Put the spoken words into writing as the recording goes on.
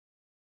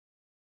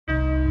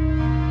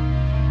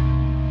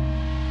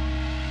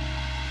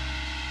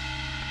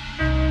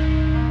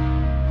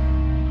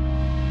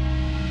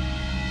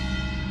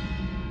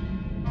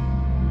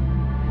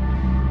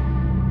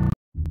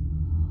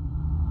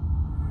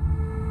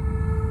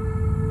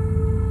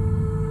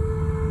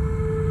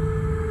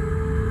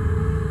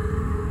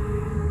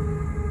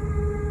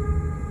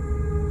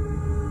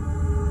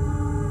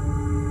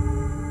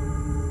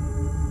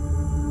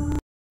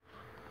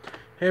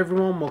Hey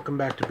everyone, welcome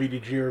back to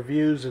BDG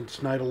Reviews.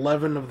 It's night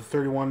 11 of the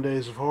 31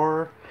 Days of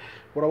Horror.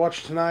 What I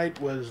watched tonight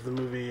was the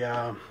movie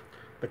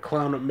The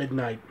Clown at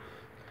Midnight.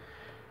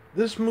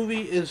 This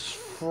movie is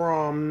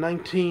from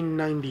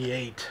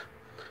 1998,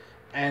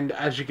 and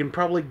as you can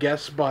probably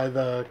guess by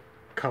the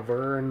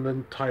cover and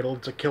the title,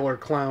 it's a killer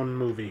clown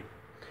movie.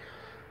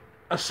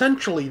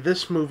 Essentially,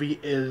 this movie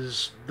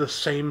is the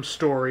same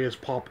story as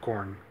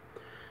Popcorn.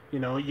 You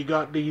know, you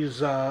got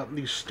these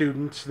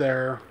students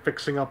there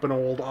fixing up an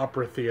old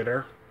opera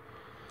theater.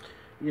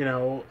 You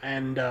know,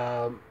 and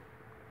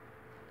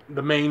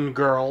the main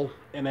girl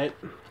in it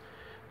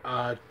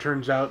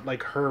turns out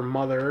like her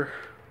mother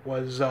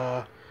was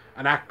an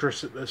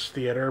actress at this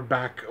theater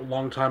back a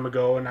long time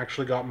ago and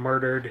actually got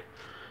murdered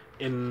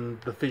in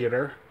the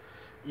theater.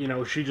 You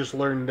know, she just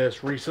learned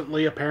this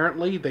recently.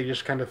 Apparently, they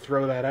just kind of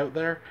throw that out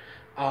there.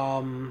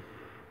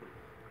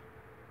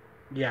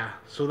 Yeah,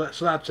 so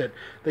that's it.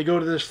 They go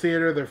to this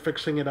theater. They're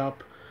fixing it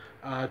up.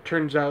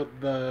 Turns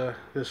out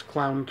this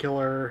clown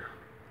killer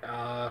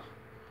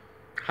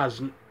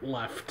hasn't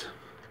left.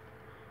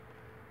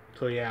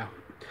 So yeah,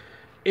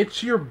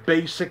 it's your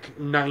basic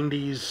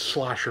 90s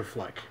slasher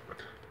flick,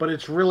 but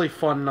it's really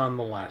fun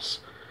nonetheless.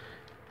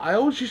 I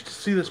always used to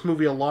see this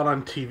movie a lot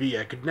on TV.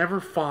 I could never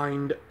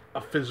find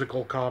a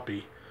physical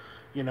copy,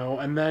 you know,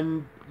 and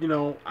then, you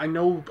know, I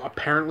know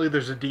apparently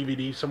there's a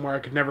DVD somewhere. I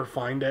could never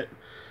find it.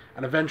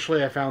 And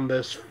eventually I found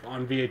this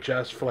on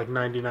VHS for like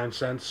 99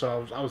 cents,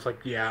 so I was like,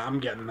 yeah, I'm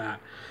getting that.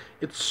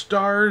 It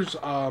stars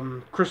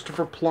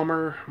Christopher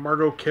Plummer,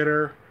 Margot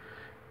Kidder,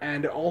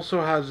 and it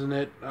also has in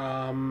it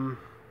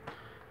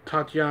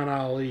Tatiana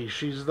Ali.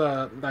 She's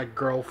that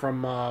girl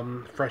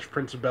from Fresh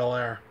Prince of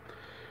Bel-Air.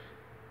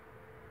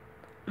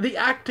 The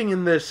acting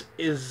in this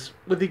is,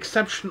 with the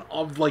exception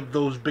of like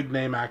those big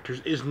name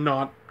actors, is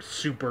not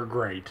super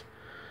great.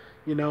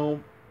 You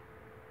know,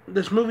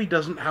 this movie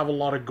doesn't have a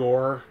lot of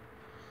gore.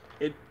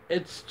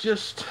 It's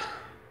just,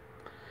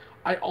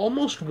 I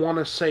almost want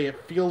to say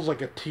it feels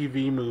like a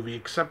TV movie,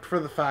 except for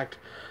the fact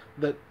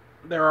that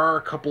there are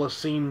a couple of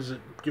scenes that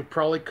you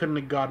probably couldn't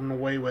have gotten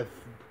away with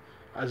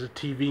as a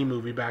TV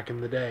movie back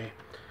in the day.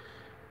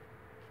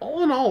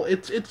 All in all,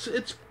 it's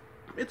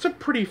a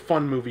pretty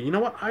fun movie. You know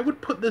what? I would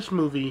put this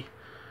movie,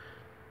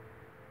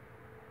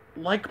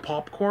 like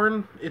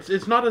Popcorn.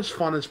 It's not as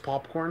fun as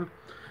Popcorn,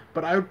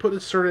 but I would put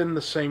it sort of in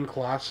the same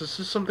class. This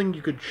is something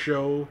you could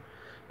show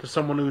to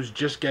someone who's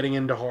just getting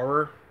into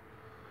horror.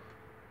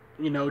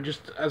 You know,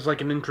 just as like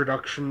an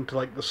introduction to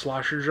like the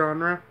slasher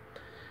genre.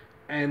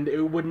 And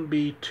it wouldn't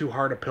be too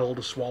hard a pill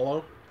to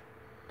swallow.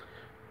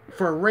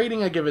 For a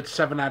rating, I give it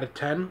 7 out of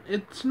 10.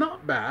 It's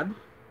not bad.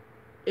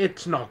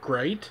 It's not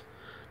great,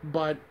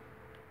 but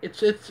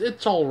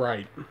it's all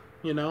right,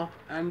 you know.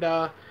 And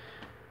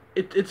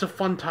it's a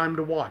fun time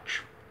to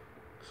watch.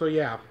 So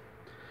yeah,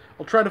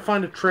 I'll try to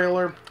find a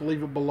trailer.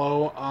 Leave it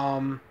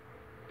below.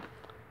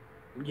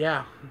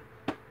 Yeah,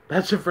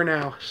 that's it for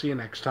now. See you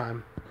next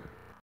time.